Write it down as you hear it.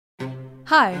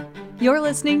Hi, you're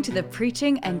listening to the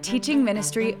preaching and teaching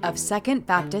ministry of Second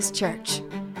Baptist Church.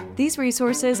 These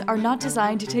resources are not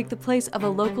designed to take the place of a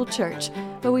local church,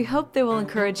 but we hope they will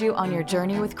encourage you on your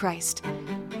journey with Christ.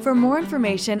 For more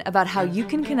information about how you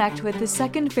can connect with the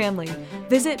Second family,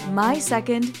 visit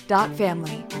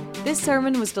mysecond.family. This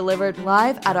sermon was delivered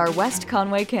live at our West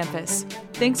Conway campus.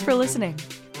 Thanks for listening.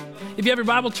 If you have your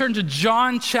Bible, turn to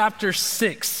John chapter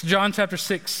 6. John chapter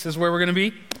 6 is where we're going to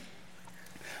be.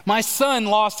 My son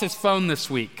lost his phone this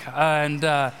week, and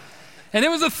it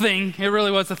was a thing. It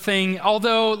really was a thing.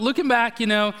 Although, looking back, he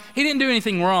didn't do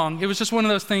anything wrong. It was just one of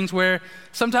those things where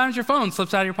sometimes your phone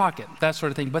slips out of your pocket, that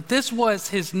sort of thing. But this was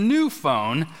his new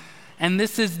phone, and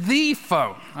this is the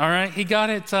phone, all right? He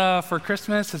got it for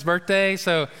Christmas, his birthday,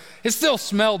 so it still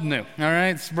smelled new, all right?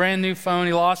 It's a brand new phone.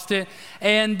 He lost it.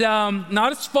 And not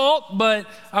his fault, but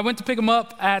I went to pick him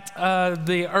up at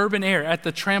the Urban Air, at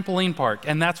the trampoline park,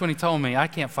 and that's when he told me, I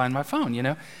can't find my phone,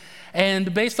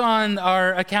 And based on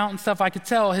our account and stuff, I could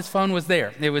tell his phone was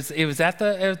there. It was at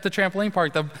the trampoline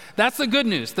park. That's the good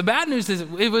news. The bad news is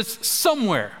it was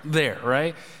somewhere there,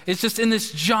 right? It's just in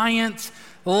this giant,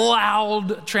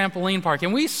 loud trampoline park.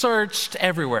 And we searched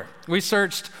everywhere. We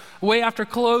searched way after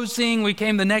closing. We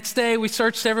came the next day. We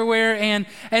searched everywhere. And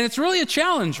it's really a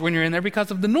challenge when you're in there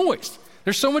because of the noise.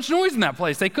 There's so much noise in that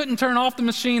place. They couldn't turn off the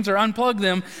machines or unplug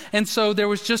them. And so there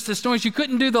was just this noise. You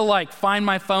couldn't do the find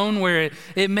my phone where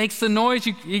it makes the noise.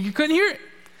 You couldn't hear it.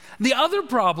 The other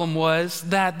problem was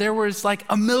that there was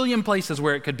a million places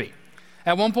where it could be.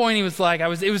 At one point he was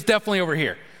it was definitely over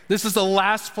here. This is the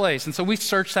last place. And so we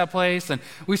searched that place and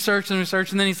we searched and we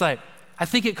searched. And then he's like, I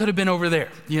think it could have been over there,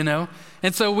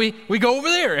 And so we go over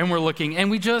there and we're looking and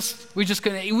we just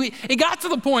couldn't. It got to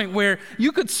the point where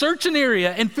you could search an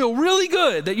area and feel really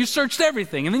good that you searched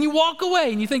everything. And then you walk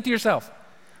away and you think to yourself,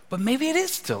 but maybe it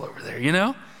is still over there,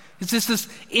 It's just this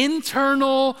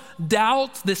internal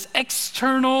doubt, this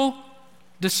external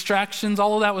distractions,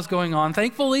 all of that was going on.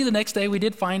 Thankfully, the next day we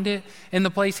did find it in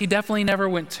the place he definitely never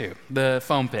went to, the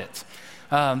foam pit.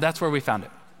 That's where we found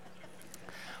it.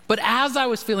 But as I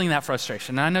was feeling that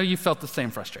frustration, and I know you felt the same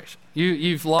frustration.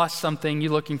 You've lost something,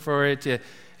 you're looking for it,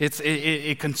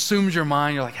 it consumes your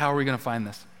mind. You're like, how are we going to find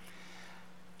this?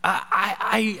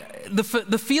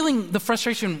 The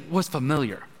frustration was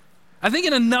familiar. I think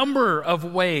in a number of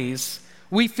ways,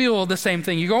 we feel the same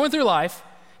thing. You're going through life,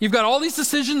 you've got all these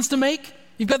decisions to make,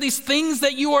 you've got these things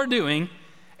that you are doing,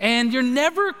 and you're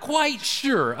never quite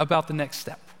sure about the next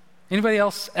step. Anybody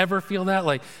else ever feel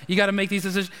that? You got to make these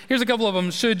decisions. Here's a couple of them.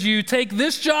 Should you take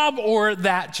this job or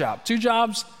that job? Two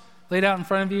jobs laid out in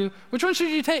front of you. Which one should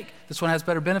you take? This one has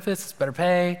better benefits, better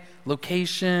pay,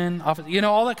 location, office,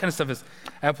 all that kind of stuff is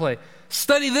at play.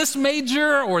 Study this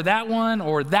major or that one,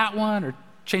 or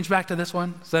change back to this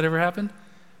one. Has that ever happened?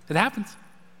 It happens.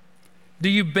 Do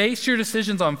you base your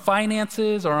decisions on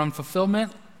finances or on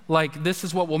fulfillment? This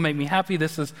is what will make me happy.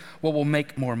 This is what will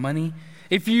make more money.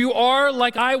 If you are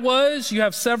like I was, you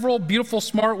have several beautiful,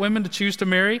 smart women to choose to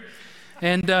marry,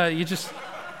 and you just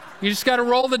got to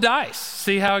roll the dice,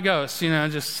 see how it goes.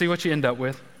 Just see what you end up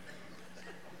with.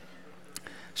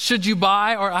 Should you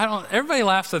buy everybody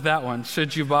laughs at that one.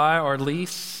 Should you buy or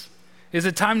lease? Is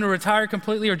it time to retire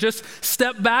completely or just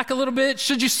step back a little bit?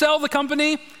 Should you sell the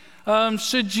company?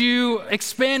 Should you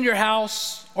expand your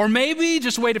house? Or maybe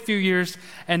just wait a few years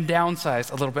and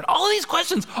downsize a little bit? All of these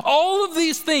questions, all of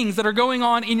these things that are going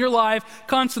on in your life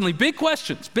constantly, big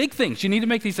questions, big things. You need to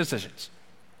make these decisions.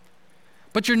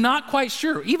 But you're not quite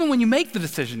sure. Even when you make the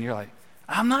decision, you're like,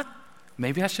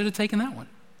 maybe I should have taken that one.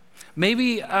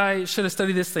 Maybe I should have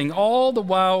studied this thing. All the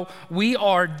while, we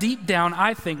are deep down,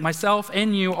 I think, myself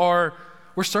and you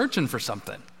we're searching for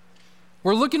something.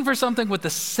 We're looking for something with the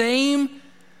same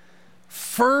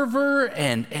fervor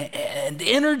and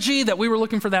energy that we were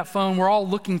looking for that phone. We're all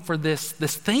looking for this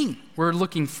thing. We're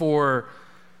looking for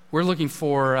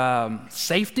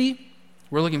safety.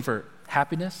 We're looking for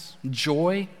happiness,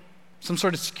 joy, some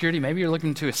sort of security. Maybe you're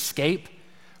looking to escape.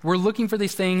 We're looking for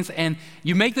these things, and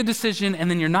you make the decision, and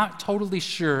then you're not totally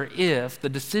sure if the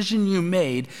decision you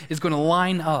made is going to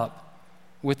line up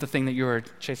with the thing that you are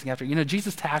chasing after.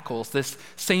 Jesus tackles this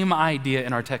same idea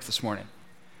in our text this morning.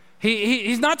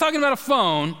 He's not talking about a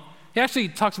phone. He actually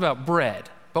talks about bread.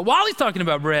 But while he's talking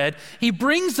about bread, he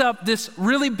brings up this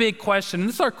really big question. And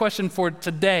this is our question for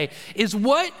today, is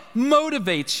what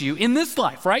motivates you in this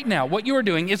life right now? What you are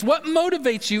doing is what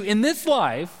motivates you in this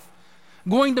life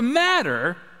going to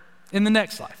matter in the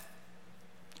next life?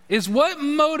 Is what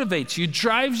motivates you,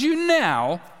 drives you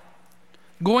now,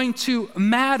 going to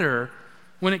matter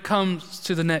when it comes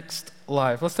to the next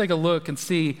life? Let's take a look and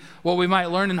see what we might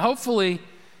learn, and hopefully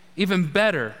even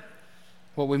better,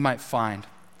 what we might find.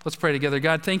 Let's pray together.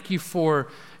 God, thank you for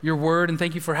your word, and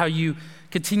thank you for how you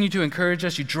continue to encourage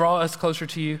us. You draw us closer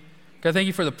to you. God, thank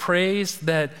you for the praise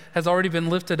that has already been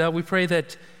lifted up. We pray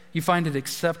that you find it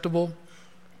acceptable,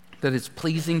 that it's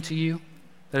pleasing to you,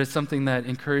 that it's something that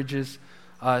encourages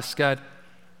us. God,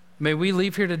 may we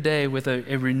leave here today with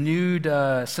a renewed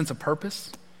sense of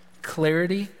purpose,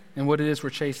 clarity in what it is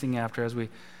we're chasing after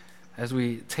as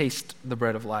we taste the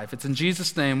bread of life. It's in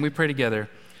Jesus' name we pray together.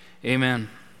 Amen.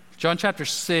 John chapter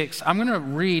 6, I'm going to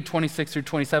read 26 through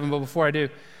 27, but before I do,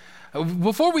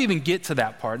 before we even get to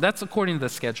that part, that's according to the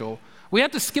schedule, we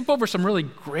have to skip over some really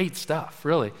great stuff,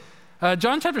 really.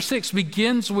 John chapter 6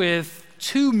 begins with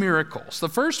two miracles. The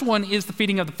first one is the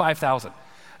feeding of the 5,000.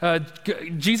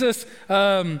 Jesus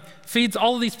feeds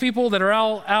all of these people that are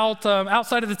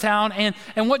outside of the town,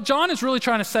 and what John is really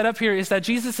trying to set up here is that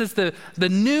Jesus is the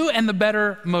new and the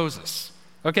better Moses.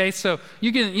 Okay, so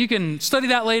you can study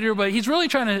that later, but he's really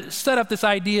trying to set up this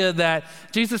idea that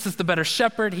Jesus is the better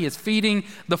shepherd. He is feeding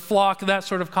the flock, that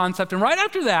sort of concept. And right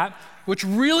after that, which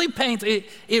really paints,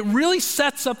 it really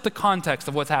sets up the context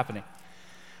of what's happening.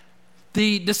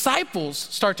 The disciples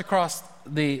start to cross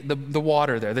the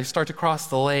water there. They start to cross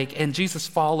the lake, and Jesus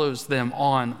follows them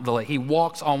on the lake. He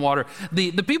walks on water.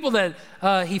 The people that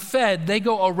he fed, they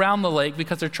go around the lake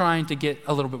because they're trying to get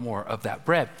a little bit more of that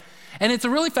bread. And it's a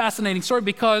really fascinating story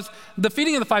because the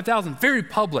feeding of the 5,000, very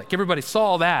public. Everybody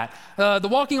saw that. The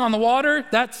walking on the water,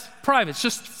 that's private. It's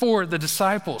just for the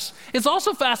disciples. It's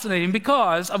also fascinating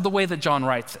because of the way that John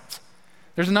writes it.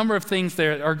 There's a number of things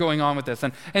that are going on with this.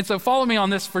 And so follow me on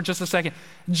this for just a second.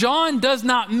 John does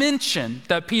not mention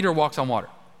that Peter walks on water.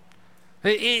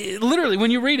 Literally,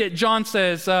 when you read it, John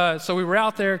says, so we were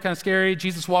out there, kind of scary.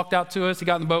 Jesus walked out to us. He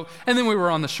got in the boat, and then we were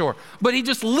on the shore. But he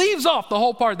just leaves off the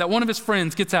whole part that one of his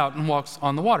friends gets out and walks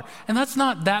on the water. And that's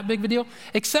not that big of a deal,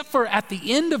 except for at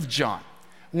the end of John,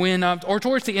 or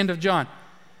towards the end of John,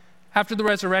 after the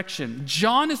resurrection,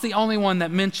 John is the only one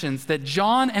that mentions that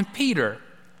John and Peter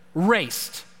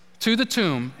raced to the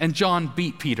tomb, and John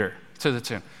beat Peter to the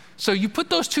tomb. So you put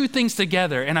those two things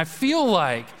together, and I feel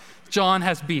like John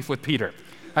has beef with Peter.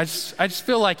 I just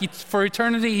feel like for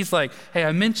eternity, he's like, hey,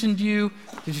 I mentioned you.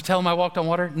 Did you tell him I walked on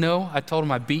water? No, I told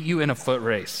him I beat you in a foot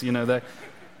race. You know,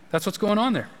 that's what's going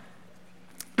on there.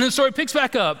 And the story picks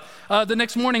back up the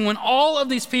next morning when all of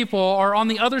these people are on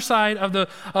the other side of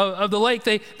the lake.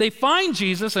 They find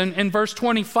Jesus in verse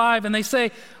 25, and they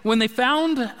say, when they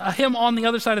found him on the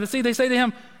other side of the sea, they say to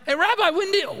him, hey, Rabbi,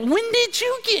 when did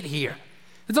you get here?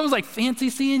 It's almost like fancy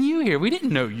seeing you here. We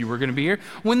didn't know you were going to be here.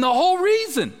 When the whole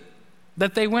reason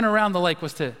that they went around the lake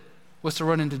was to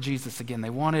run into Jesus again. They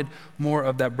wanted more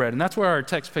of that bread. And that's where our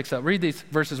text picks up. Read these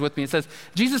verses with me. It says,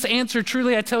 Jesus answered,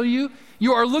 truly I tell you,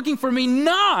 you are looking for me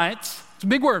not, it's a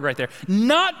big word right there,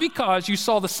 not because you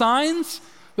saw the signs,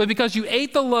 but because you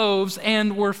ate the loaves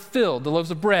and were filled, the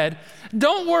loaves of bread.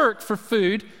 Don't work for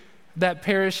food that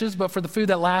perishes, but for the food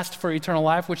that lasts for eternal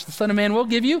life, which the Son of Man will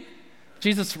give you.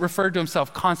 Jesus referred to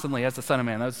himself constantly as the Son of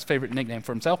Man. That was his favorite nickname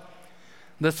for himself.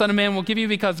 The Son of Man will give you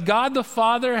because God the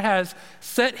Father has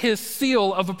set his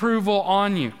seal of approval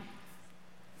on you.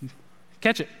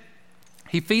 Catch it.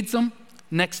 He feeds them.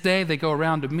 Next day, they go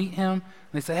around to meet him. And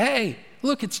they say, hey,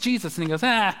 look, it's Jesus. And he goes,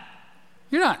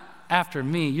 you're not after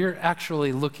me. You're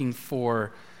actually looking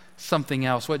for something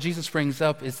else. What Jesus brings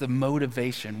up is the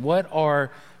motivation. What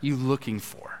are you looking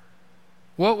for?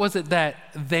 What was it that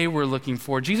they were looking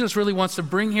for? Jesus really wants to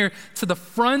bring here to the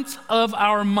front of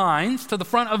our minds, to the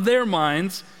front of their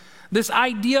minds, this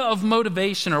idea of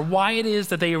motivation or why it is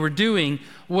that they were doing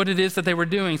what it is that they were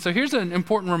doing. So here's an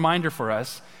important reminder for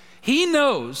us. He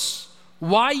knows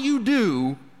why you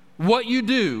do what you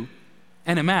do,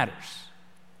 and it matters.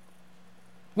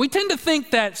 We tend to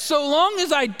think that so long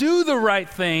as I do the right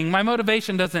thing, my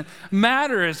motivation doesn't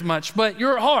matter as much, but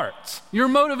your heart, your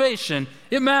motivation,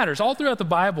 it matters. All throughout the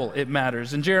Bible, it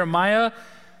matters. In Jeremiah,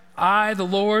 I, the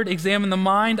Lord, examine the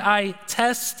mind. I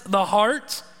test the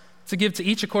heart to give to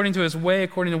each according to his way,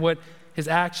 according to what his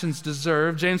actions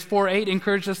deserve. James 4:8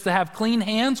 encourages us to have clean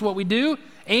hands, what we do,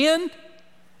 and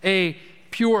a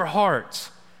pure heart.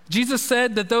 Jesus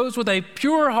said that those with a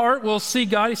pure heart will see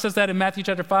God. He says that in Matthew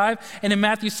chapter 5. And in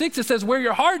Matthew 6, it says where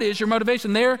your heart is, your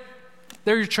motivation, there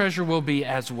your treasure will be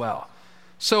as well.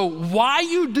 So why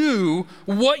you do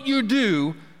what you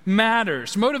do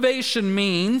matters. Motivation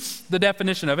means, the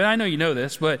definition of it, I know you know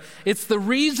this, but it's the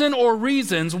reason or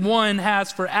reasons one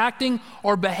has for acting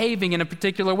or behaving in a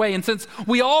particular way. And since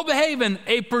we all behave in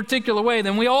a particular way,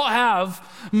 then we all have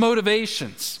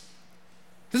motivations.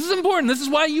 This is important. This is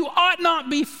why you ought not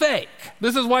be fake.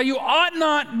 This is why you ought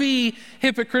not be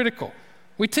hypocritical.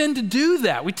 We tend to do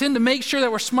that. We tend to make sure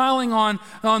that we're smiling on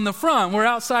the front. We're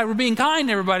outside, we're being kind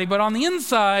to everybody, but on the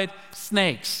inside,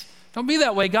 snakes. Don't be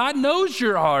that way. God knows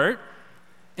your heart,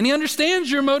 and he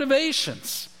understands your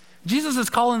motivations. Jesus is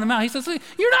calling them out. He says,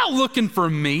 you're not looking for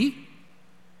me.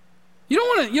 You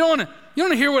don't want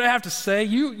to hear what I have to say.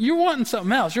 You're wanting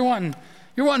something else. You're wanting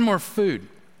more food.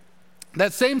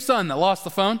 That same son that lost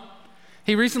the phone,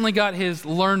 he recently got his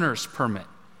learner's permit.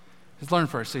 He's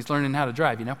learned first, so he's learning how to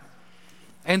drive, you know.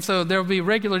 And so there'll be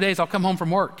regular days I'll come home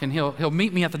from work and he'll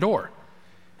meet me at the door.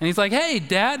 And he's like, hey,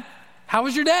 Dad, how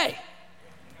was your day?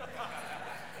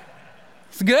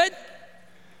 It's good?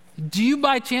 Do you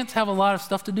by chance have a lot of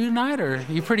stuff to do tonight, or are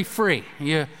you pretty free?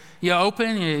 You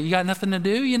open, you got nothing to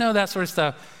do, you know, that sort of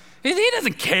stuff. He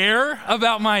doesn't care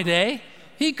about my day.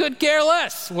 He could care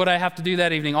less what I have to do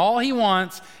that evening. All he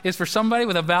wants is for somebody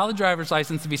with a valid driver's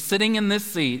license to be sitting in this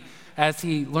seat as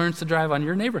he learns to drive on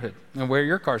your neighborhood and where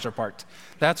your cars are parked.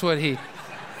 That's what he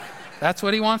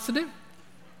wants to do.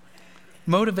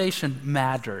 Motivation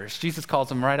matters. Jesus calls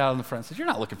him right out in the front and says, you're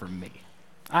not looking for me.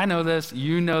 I know this,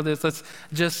 you know this. Let's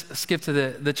just skip to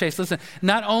the chase. Listen,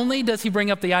 not only does he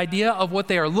bring up the idea of what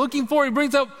they are looking for, he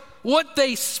brings up what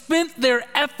they spent their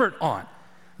effort on,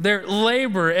 their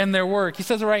labor and their work. He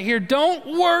says it right here,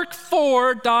 don't work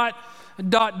for ...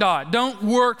 Don't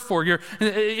work for.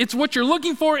 It's what you're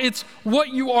looking for, it's what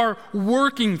you are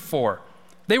working for.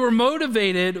 They were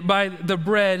motivated by the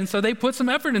bread, and so they put some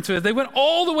effort into it. They went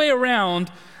all the way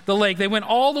around the lake. They went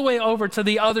all the way over to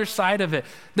the other side of it.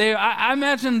 I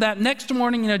imagine that next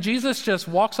morning, Jesus just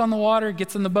walks on the water,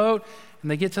 gets in the boat,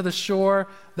 and they get to the shore.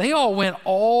 They all went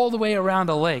all the way around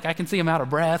a lake. I can see them out of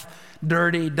breath,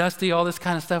 dirty, dusty, all this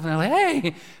kind of stuff. And they're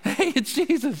like, hey, it's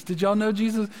Jesus. Did y'all know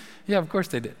Jesus? Yeah, of course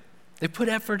they did. They put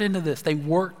effort into this. They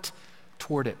worked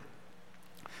toward it.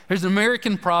 There's an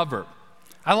American proverb.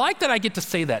 I like that I get to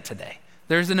say that today.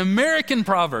 There's an American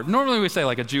proverb. Normally we say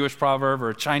like a Jewish proverb or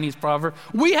a Chinese proverb.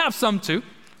 We have some too,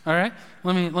 all right?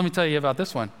 Let me tell you about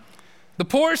this one. The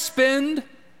poor spend,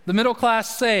 the middle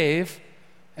class save,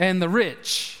 and the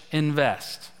rich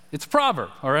invest. It's a proverb,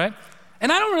 all right?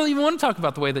 And I don't really even want to talk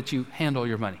about the way that you handle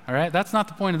your money, all right? That's not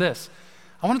the point of this.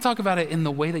 I want to talk about it in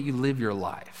the way that you live your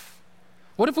life.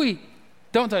 What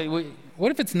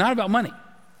if it's not about money?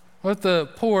 What if the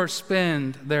poor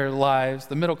spend their lives,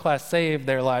 the middle class save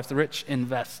their lives, the rich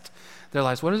invest their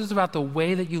lives? What is it about the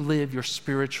way that you live your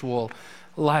spiritual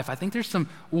life? I think there's some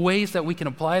ways that we can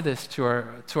apply this to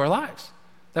our lives,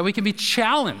 that we can be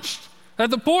challenged. That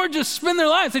the poor just spend their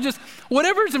lives. They just,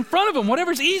 whatever's in front of them,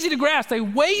 whatever's easy to grasp, they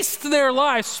waste their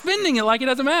lives spending it like it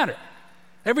doesn't matter.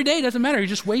 Every day doesn't matter. You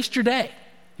just waste your day.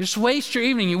 You just waste your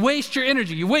evening. You waste your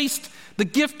energy. You waste the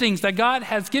giftings that God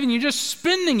has given you, just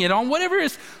spending it on whatever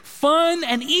is fun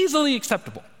and easily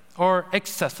acceptable or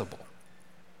accessible.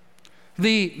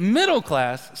 The middle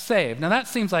class save. Now that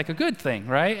seems like a good thing,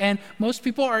 right? And most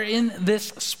people are in this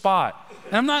spot.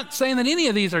 And I'm not saying that any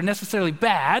of these are necessarily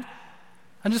bad.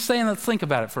 I'm just saying, let's think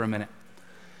about it for a minute.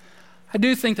 I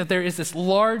do think that there is this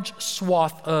large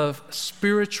swath of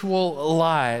spiritual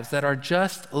lives that are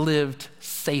just lived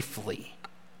safely.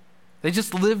 They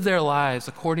just live their lives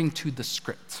according to the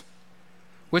script,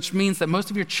 which means that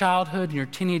most of your childhood and your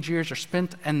teenage years are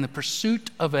spent in the pursuit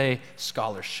of a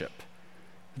scholarship.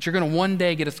 That you're going to one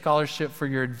day get a scholarship for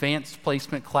your advanced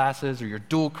placement classes or your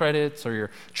dual credits or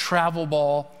your travel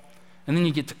ball. And then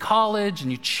you get to college and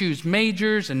you choose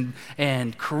majors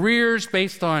and careers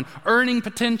based on earning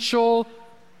potential.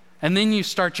 And then you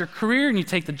start your career and you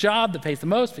take the job that pays the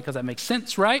most because that makes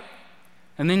sense, right?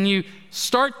 And then you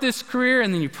start this career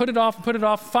and then you put it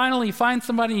off. Finally, you find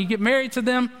somebody and you get married to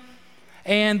them.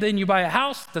 And then you buy a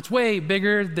house that's way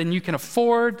bigger than you can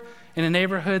afford in a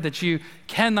neighborhood that you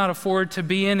cannot afford to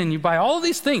be in. And you buy all of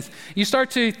these things. You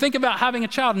start to think about having a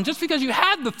child. And just because you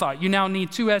had the thought, you now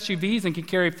need 2 SUVs and can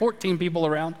carry 14 people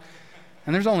around.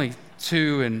 And there's only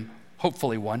 2 and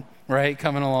hopefully 1, right,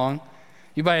 coming along.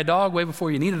 You buy a dog way before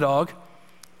you need a dog.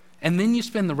 And then you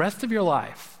spend the rest of your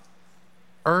life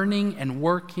earning and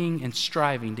working and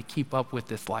striving to keep up with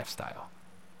this lifestyle.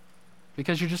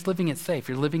 Because you're just living it safe.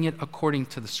 You're living it according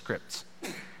to the scripts.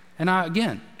 And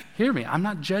again, hear me, I'm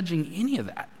not judging any of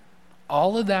that.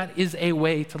 All of that is a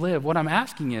way to live. What I'm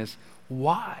asking is,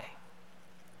 why?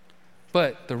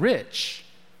 But the rich,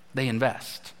 they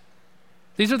invest.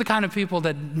 These are the kind of people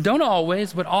that don't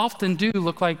always, but often do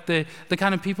look like the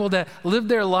kind of people that live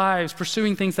their lives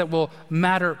pursuing things that will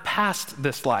matter past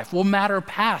this life, will matter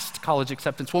past college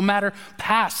acceptance, will matter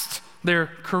past their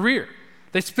career.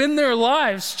 They spend their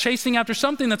lives chasing after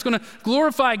something that's going to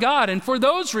glorify God. And for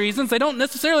those reasons, they don't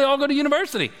necessarily all go to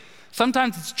university.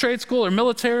 Sometimes it's trade school or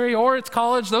military or it's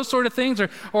college, those sort of things,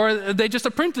 or they just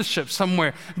apprenticeship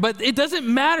somewhere. But it doesn't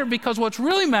matter, because what's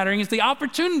really mattering is the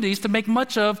opportunities to make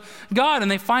much of God.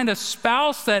 And they find a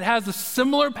spouse that has a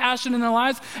similar passion in their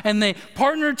lives, and they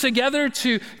partner together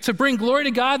to bring glory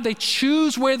to God. They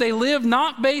choose where they live,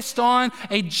 not based on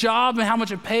a job and how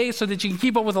much it pays so that you can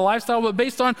keep up with the lifestyle, but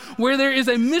based on where there is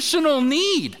a missional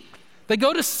need. They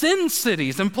go to sin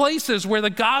cities and places where the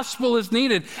gospel is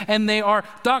needed, and they are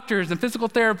doctors and physical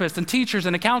therapists and teachers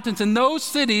and accountants in those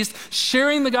cities,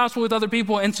 sharing the gospel with other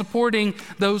people and supporting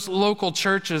those local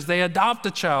churches. They adopt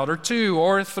a child or two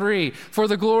or three for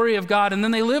the glory of God, and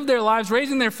then they live their lives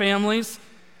raising their families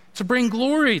to bring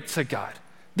glory to God.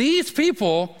 These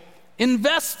people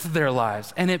invest their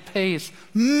lives, and it pays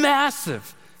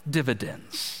massive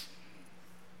dividends.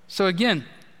 So again,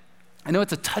 I know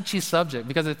it's a touchy subject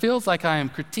because it feels like I am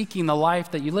critiquing the life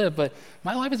that you live, but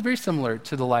my life is very similar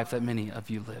to the life that many of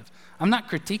you live. I'm not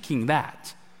critiquing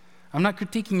that. I'm not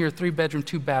critiquing your 3-bedroom,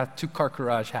 2-bath, 2-car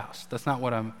garage house. That's not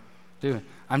what I'm doing.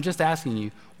 I'm just asking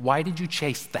you, why did you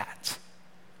chase that?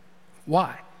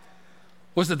 Why?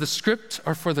 Was it the script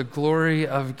or for the glory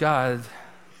of God?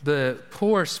 The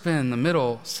poor spend, the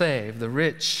middle save, the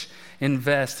rich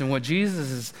invest. And what Jesus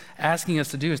is asking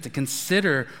us to do is to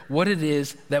consider what it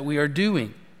is that we are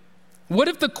doing. What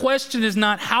if the question is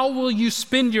not how will you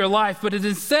spend your life, but it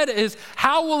instead is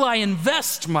how will I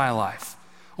invest my life?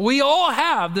 We all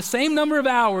have the same number of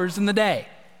hours in the day.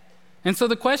 And so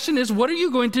the question is, what are you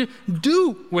going to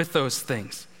do with those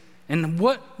things? And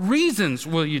what reasons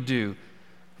will you do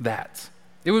that?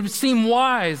 It would seem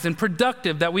wise and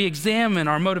productive that we examine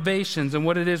our motivations and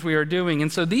what it is we are doing.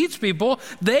 And so these people,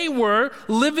 they were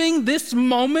living this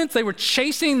moment. They were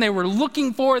chasing, they were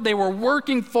looking for, they were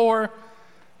working for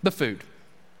the food.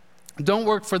 Don't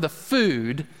work for the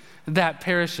food that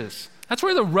perishes. That's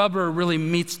where the rubber really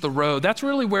meets the road. That's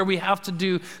really where we have to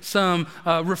do some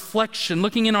reflection,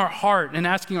 looking in our heart and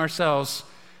asking ourselves,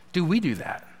 do we do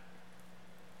that?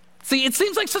 See, it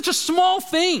seems like such a small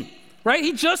thing. Right?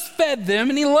 He just fed them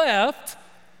and he left,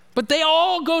 but they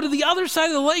all go to the other side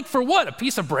of the lake for what? A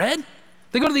piece of bread?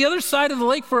 They go to the other side of the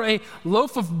lake for a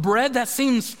loaf of bread? It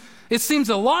seems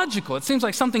illogical. It seems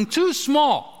like something too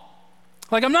small.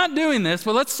 Like, I'm not doing this,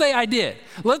 but let's say I did.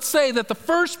 Let's say that the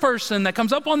first person that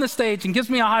comes up on the stage and gives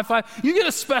me a high five, you get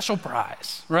a special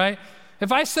prize, right?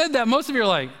 If I said that, most of you are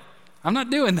like, I'm not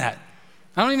doing that.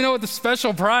 I don't even know what the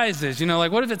special prize is.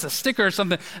 Like what if it's a sticker or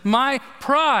something? My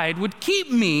pride would keep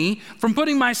me from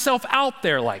putting myself out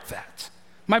there like that.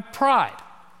 My pride.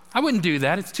 I wouldn't do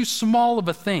that. It's too small of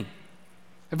a thing.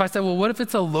 If I said, well, what if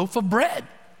it's a loaf of bread?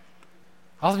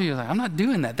 All of you are like, I'm not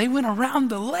doing that. They went around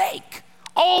the lake,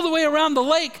 all the way around the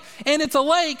lake, and it's a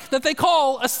lake that they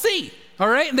call a sea, all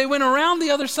right? And they went around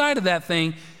the other side of that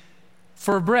thing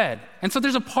for bread. And so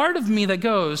there's a part of me that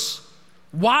goes,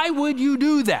 why would you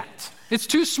do that? It's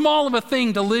too small of a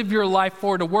thing to live your life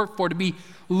for, to work for, to be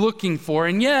looking for.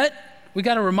 And yet, we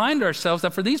got to remind ourselves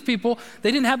that for these people,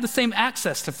 they didn't have the same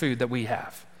access to food that we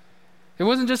have. It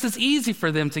wasn't just as easy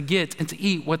for them to get and to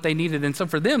eat what they needed. And so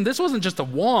for them, this wasn't just a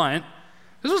want,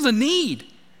 this was a need.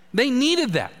 They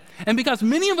needed that. And because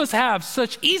many of us have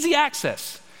such easy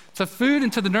access to food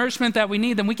and to the nourishment that we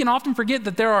need, then we can often forget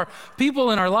that there are people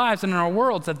in our lives and in our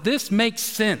worlds that this makes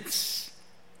sense.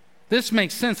 This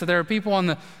makes sense that there are people on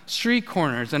the street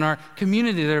corners in our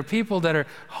community. There are people that are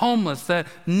homeless that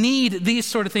need these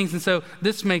sort of things. And so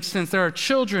this makes sense. There are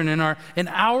children in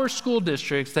our school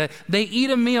districts that they eat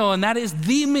a meal, and that is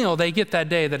the meal they get that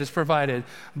day that is provided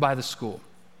by the school.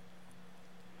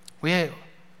 We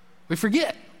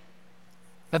forget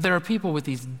that there are people with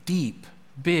these deep,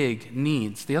 big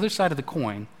needs. The other side of the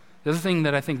coin, the other thing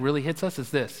that I think really hits us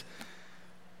is this.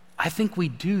 I think we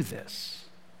do this.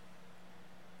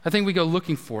 I think we go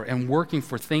looking for and working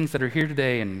for things that are here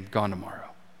today and gone tomorrow.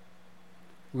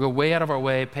 We go way out of our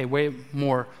way, pay way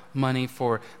more money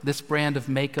for this brand of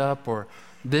makeup or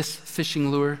this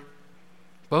fishing lure.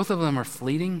 Both of them are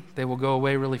fleeting. They will go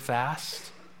away really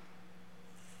fast.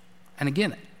 And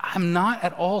again, I'm not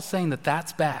at all saying that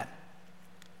that's bad.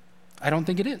 I don't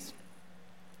think it is.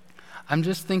 I'm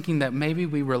just thinking that maybe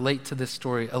we relate to this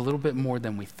story a little bit more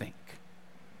than we think.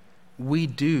 We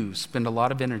do spend a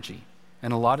lot of energy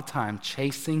and a lot of time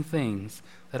chasing things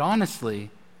that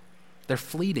honestly, they're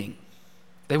fleeting.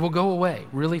 They will go away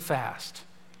really fast.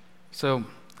 So,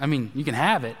 you can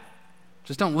have it,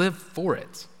 just don't live for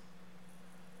it.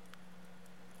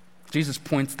 Jesus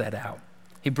points that out.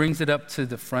 He brings it up to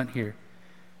the front here.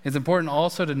 It's important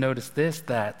also to notice this,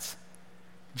 that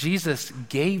Jesus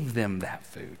gave them that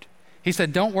food. He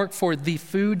said, don't work for the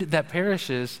food that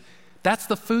perishes, That's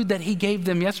the food that he gave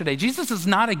them yesterday. Jesus is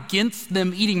not against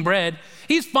them eating bread.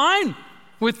 He's fine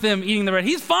with them eating the bread.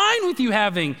 He's fine with you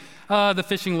having the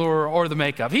fishing lure or the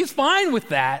makeup. He's fine with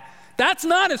that. That's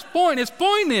not his point. His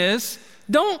point is,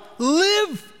 don't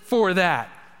live for that.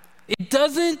 It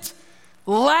doesn't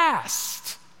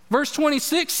last. Verse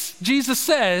 26, Jesus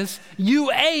says,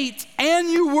 you ate and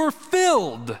you were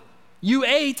filled. You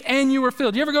ate and you were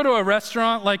filled. You ever go to a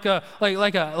restaurant like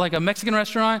a Mexican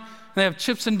restaurant? They have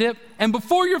chips and dip, and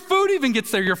before your food even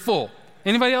gets there, you're full.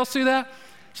 Anybody else do that?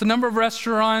 It's a number of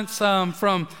restaurants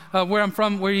from where I'm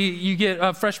from where you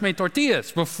get fresh-made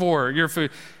tortillas before your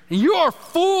food. And you are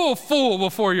full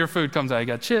before your food comes out. You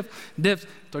got chips, dips,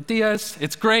 tortillas.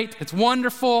 It's great. It's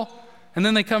wonderful. And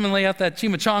then they come and lay out that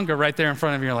chimichanga right there in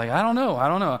front of you. You're like, I don't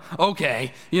know.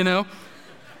 Okay,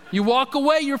 You walk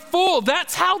away, you're full.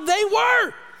 That's how they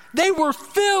were. They were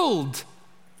filled,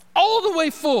 all the way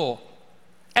full.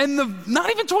 And not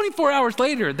even 24 hours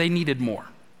later, they needed more.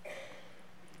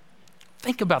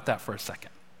 Think about that for a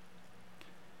second.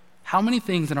 How many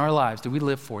things in our lives do we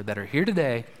live for that are here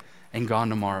today and gone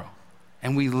tomorrow?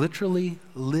 And we literally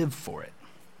live for it.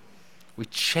 We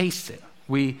chase it.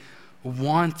 We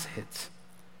want it.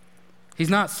 He's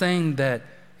not saying that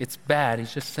it's bad.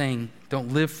 He's just saying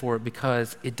don't live for it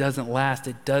because it doesn't last.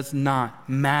 It does not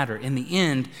matter. In the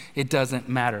end, it doesn't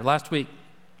matter. Last week,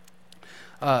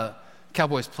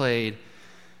 Cowboys played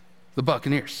the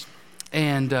Buccaneers.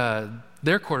 And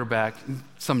their quarterback,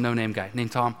 some no-name guy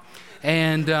named Tom,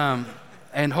 and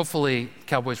hopefully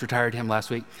Cowboys retired him last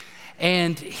week.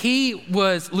 And he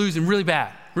was losing really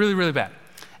bad, really bad.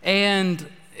 And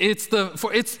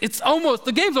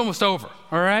the game's almost over,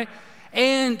 all right?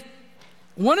 And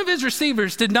one of his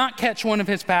receivers did not catch one of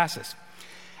his passes.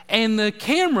 And the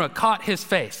camera caught his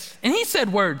face. And he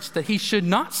said words that he should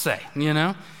not say,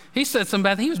 He said some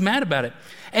bad thing. He was mad about it.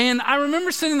 And I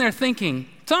remember sitting there thinking,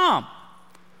 Tom,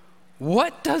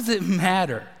 what does it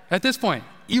matter at this point?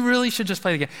 You really should just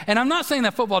play the game. And I'm not saying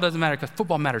that football doesn't matter because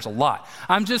football matters a lot.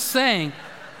 I'm just saying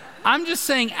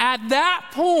at that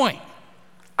point,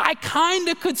 I kind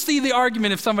of could see the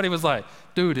argument if somebody was like,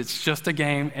 dude, it's just a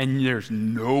game and there's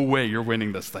no way you're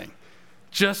winning this thing.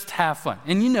 Just have fun.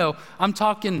 And I'm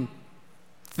talking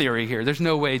theory here. There's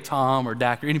no way Tom or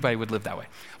Dak or anybody would live that way.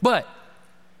 But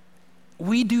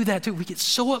we do that too. We get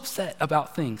so upset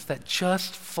about things that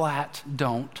just flat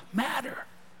don't matter.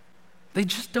 They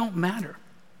just don't matter.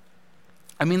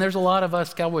 I mean, there's a lot of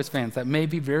us Cowboys fans that may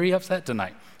be very upset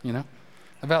tonight,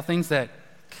 about things that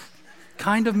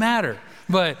kind of matter,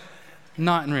 but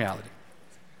not in reality.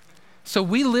 So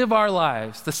we live our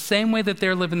lives the same way that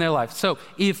they're living their life. So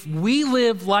if we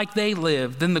live like they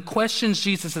live, then the questions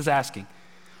Jesus is asking,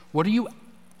 what are you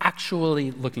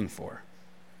actually looking for?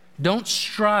 Don't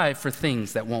strive for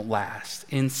things that won't last.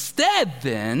 Instead,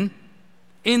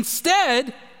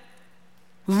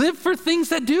 live for things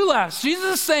that do last.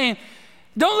 Jesus is saying,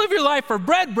 don't live your life for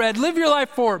bread, live your life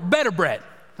for better bread,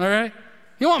 all right?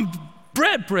 You want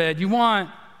bread, you want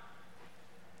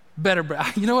better bread.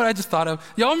 You know what I just thought of?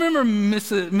 Y'all remember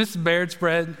Mrs. Baird's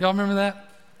bread? Y'all remember that?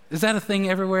 Is that a thing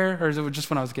everywhere, or is it just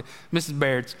when I was a kid? Mrs.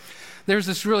 Baird's. There's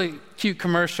this really cute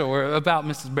commercial about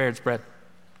Mrs. Baird's bread.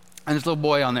 And this little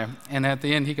boy on there. And at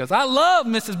the end, he goes, I love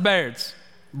Mrs. Baird's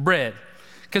bread.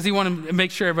 Because he wanted to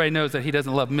make sure everybody knows that he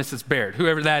doesn't love Mrs. Baird,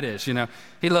 whoever that is,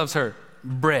 He loves her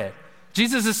bread.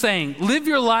 Jesus is saying, live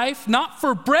your life not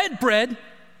for bread,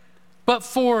 but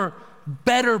for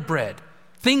better bread.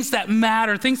 Things that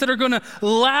matter, things that are going to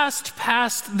last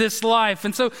past this life.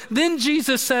 And so then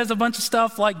Jesus says a bunch of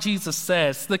stuff like Jesus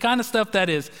says, the kind of stuff that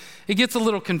it gets a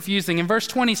little confusing. In verse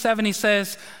 27, he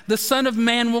says, the Son of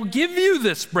Man will give you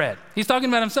this bread. He's talking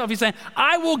about himself. He's saying,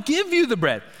 I will give you the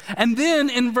bread. And then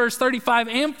in verse 35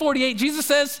 and 48, Jesus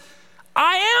says,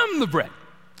 I am the bread.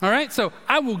 All right, so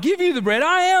I will give you the bread.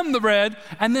 I am the bread.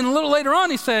 And then a little later on,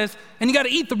 he says, and you got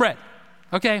to eat the bread.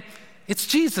 Okay, it's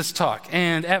Jesus talk.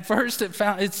 And at first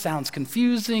it sounds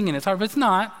confusing and it's hard, but it's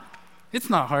not. It's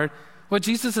not hard. What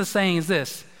Jesus is saying is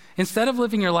this: instead of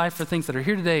living your life for things that are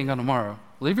here today and gone tomorrow,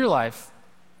 live your life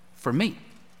for me.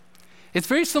 It's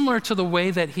very similar to the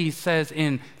way that he says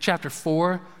in chapter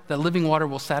 4 that living water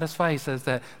will satisfy. He says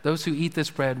that those who eat this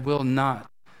bread will not.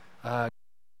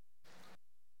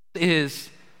 Is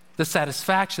the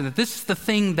satisfaction that this is the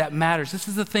thing that matters. This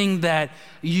is the thing that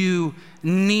you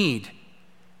need.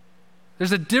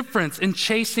 There's a difference in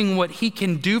chasing what he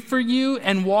can do for you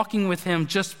and walking with him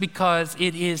just because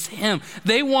it is him.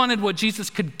 They wanted what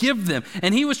Jesus could give them.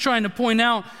 And he was trying to point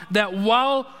out that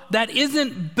while that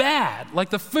isn't bad, like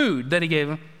the food that he gave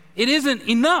them, it isn't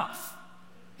enough.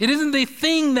 It isn't the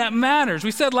thing that matters.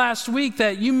 We said last week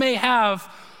that you may have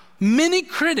many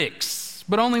critics,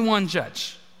 but only one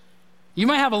judge. You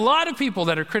might have a lot of people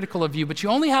that are critical of you, but you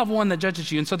only have one that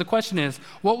judges you. And so the question is,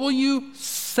 what will you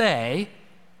say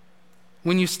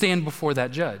when you stand before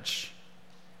that judge?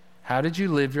 How did you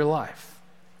live your life?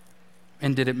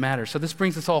 And did it matter? So this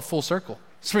brings us all full circle.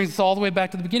 This brings us all the way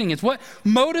back to the beginning. It's what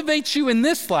motivates you in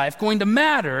this life going to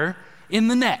matter in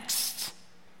the next?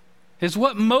 Is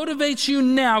what motivates you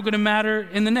now going to matter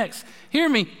in the next? Hear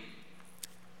me.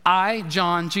 I,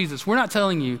 John, Jesus, we're not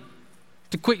telling you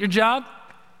to quit your job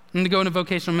and to go into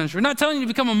vocational ministry. We're not telling you to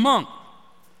become a monk.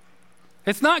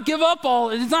 It's not give up all,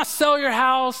 it's not sell your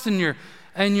house and your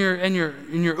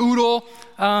oodle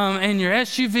and your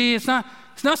SUV. It's not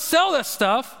sell that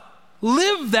stuff.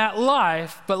 Live that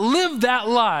life, but live that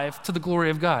life to the glory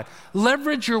of God.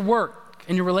 Leverage your work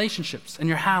and your relationships and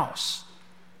your house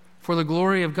for the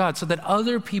glory of God so that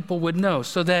other people would know,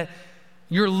 so that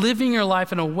you're living your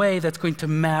life in a way that's going to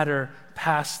matter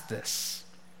past this.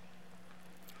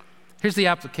 Here's the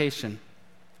application.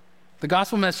 The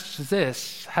gospel message is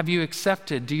this: have you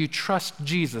accepted, do you trust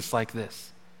Jesus like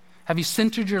this? Have you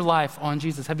centered your life on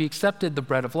Jesus? Have you accepted the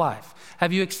bread of life?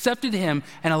 Have you accepted him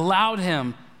and allowed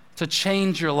him to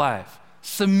change your life?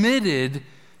 Submitted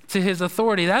to his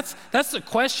authority? That's the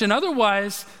question.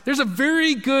 Otherwise, there's a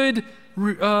very good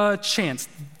chance.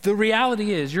 The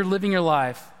reality is you're living your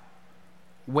life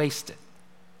wasted.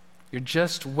 You're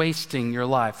just wasting your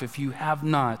life if you have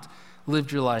not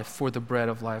lived your life for the bread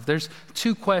of life. There's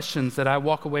two questions that I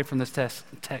walk away from this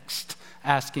text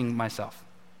asking myself.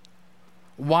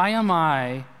 Why am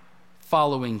I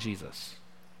following Jesus?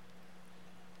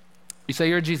 You say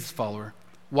you're a Jesus follower.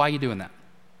 Why are you doing that?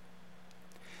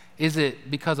 Is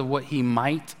it because of what he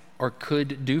might or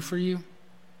could do for you?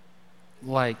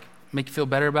 Like make you feel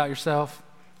better about yourself,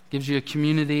 gives you a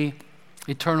community,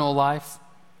 eternal life?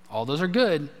 All those are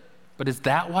good, but is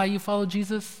that why you follow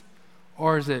Jesus?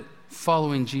 Or is it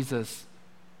following Jesus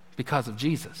because of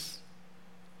Jesus?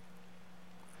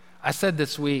 I said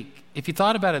this week, if you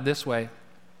thought about it this way,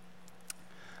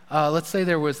 let's say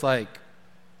there was like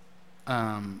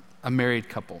a married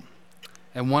couple,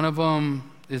 and one of them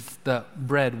is the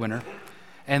breadwinner,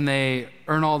 and they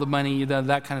earn all the money,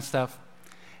 that kind of stuff,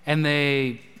 and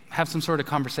they have some sort of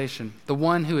conversation. The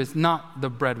one who is not the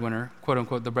breadwinner, quote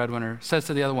unquote, the breadwinner, says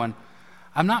to the other one,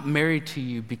 I'm not married to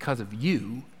you because of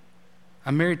you.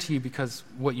 I'm married to you because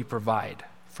what you provide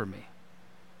for me.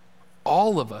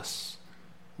 All of us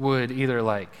would either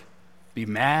like be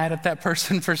mad at that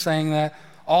person for saying that.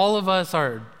 All of us,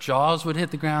 our jaws would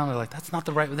hit the ground. We're like, that's not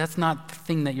the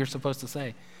thing that you're supposed to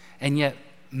say. And yet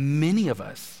many of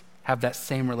us have that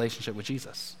same relationship with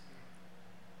Jesus.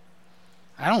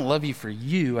 I don't love you for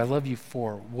you. I love you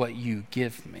for what you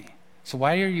give me. So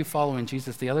why are you following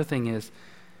Jesus? The other thing is,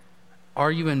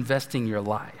 are you investing your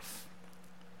life?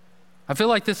 I feel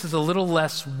like this is a little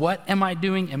less what am I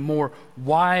doing and more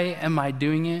why am I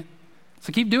doing it?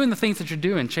 So keep doing the things that you're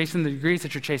doing, chasing the degrees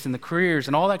that you're chasing, the careers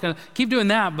and all that kind of, keep doing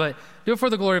that, but do it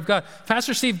for the glory of God.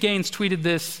 Pastor Steve Gaines tweeted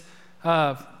this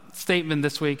statement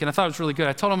this week, and I thought it was really good.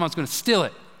 I told him I was going to steal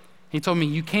it. He told me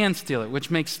you can steal it,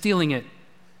 which makes stealing it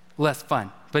less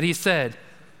fun. But he said,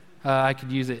 I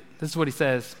could use it. This is what he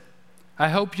says. I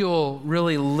hope you'll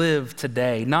really live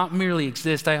today, not merely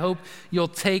exist. I hope you'll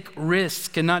take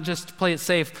risk and not just play it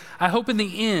safe. I hope in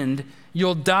the end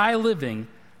you'll die living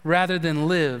rather than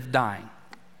live dying.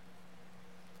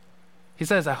 He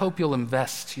says, I hope you'll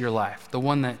invest your life, the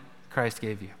one that Christ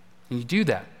gave you. And you do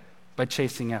that by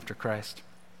chasing after Christ.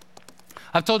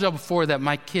 I've told y'all before that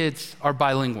my kids are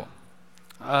bilingual.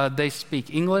 They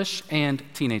speak English and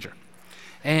teenager.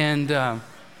 And the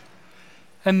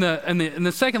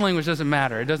second language doesn't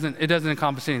matter. It doesn't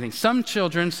encompass anything. Some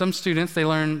children, some students, they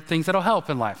learn things that'll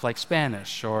help in life, like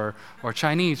Spanish or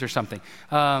Chinese or something.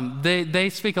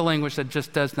 They speak a language that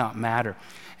just does not matter.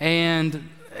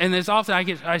 And there's often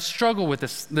I struggle with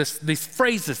these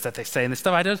phrases that they say and this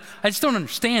stuff. I just don't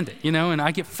understand it, and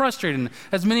I get frustrated. And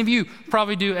as many of you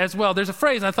probably do as well. There's a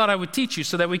phrase I thought I would teach you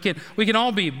so that we can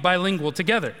all be bilingual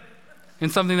together in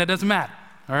something that doesn't matter.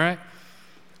 All right?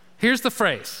 Here's the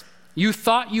phrase. You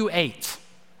thought you ate.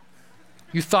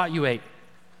 You thought you ate.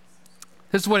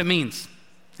 This is what it means.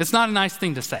 It's not a nice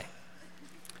thing to say.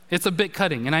 It's a bit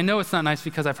cutting, and I know it's not nice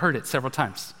because I've heard it several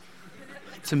times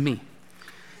to me.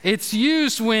 It's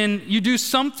used when you do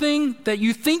something that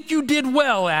you think you did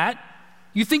well at,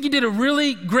 you think you did a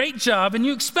really great job, and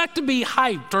you expect to be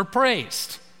hyped or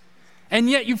praised, and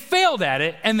yet you failed at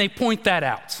it, and they point that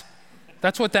out.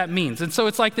 That's what that means. And so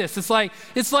it's like this. It's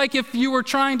like if you were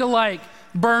trying to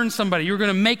burn somebody, you were going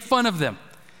to make fun of them,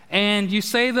 and you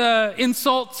say the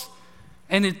insults,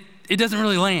 and it doesn't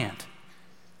really land.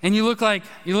 and you look like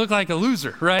a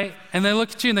loser, right? And they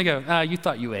look at you and they go, you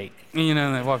thought you ate,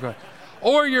 and they walk away.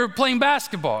 Or you're playing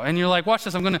basketball and you're like, watch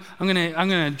this, I'm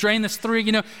gonna drain this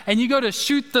three, and you go to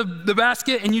shoot the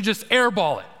basket and you just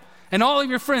airball it. And all of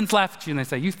your friends laugh at you and they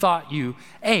say, you thought you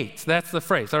ate. That's the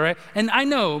phrase, all right? And I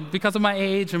know because of my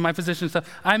age and my position and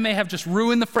stuff, I may have just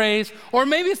ruined the phrase, or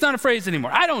maybe it's not a phrase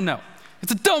anymore. I don't know.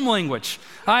 It's a dumb language.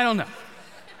 I don't know.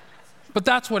 But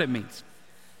that's what it means.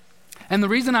 And the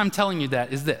reason I'm telling you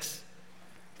that is this.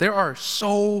 There are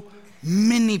so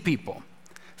many people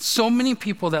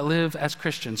that live as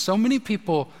Christians, so many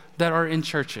people that are in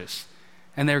churches,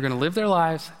 and they're going to live their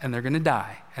lives, and they're going to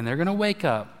die, and they're going to wake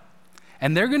up,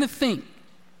 and they're going to think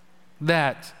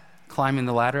that climbing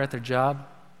the ladder at their job,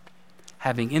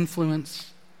 having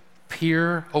influence,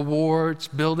 peer awards,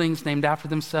 buildings named after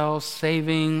themselves,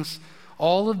 savings,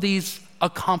 all of these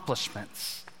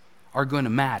accomplishments are going to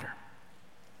matter.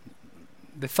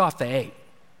 They thought they ate.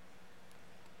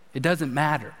 It doesn't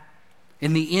matter.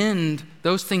 In the end,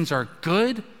 those things are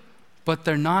good, but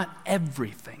they're not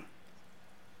everything.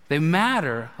 They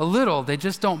matter a little, they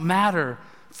just don't matter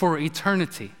for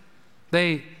eternity.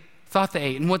 They thought they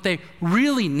ate, and what they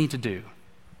really need to do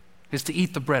is to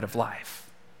eat the bread of life,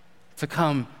 to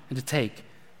come and to take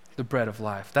the bread of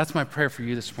life. That's my prayer for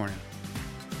you this morning.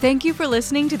 Thank you for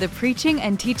listening to the preaching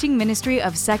and teaching ministry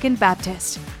of Second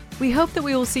Baptist. We hope that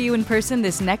we will see you in person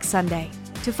this next Sunday.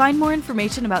 To find more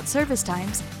information about service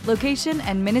times, location,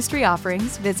 and ministry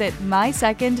offerings, visit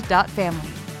mysecond.family.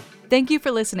 Thank you for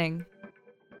listening.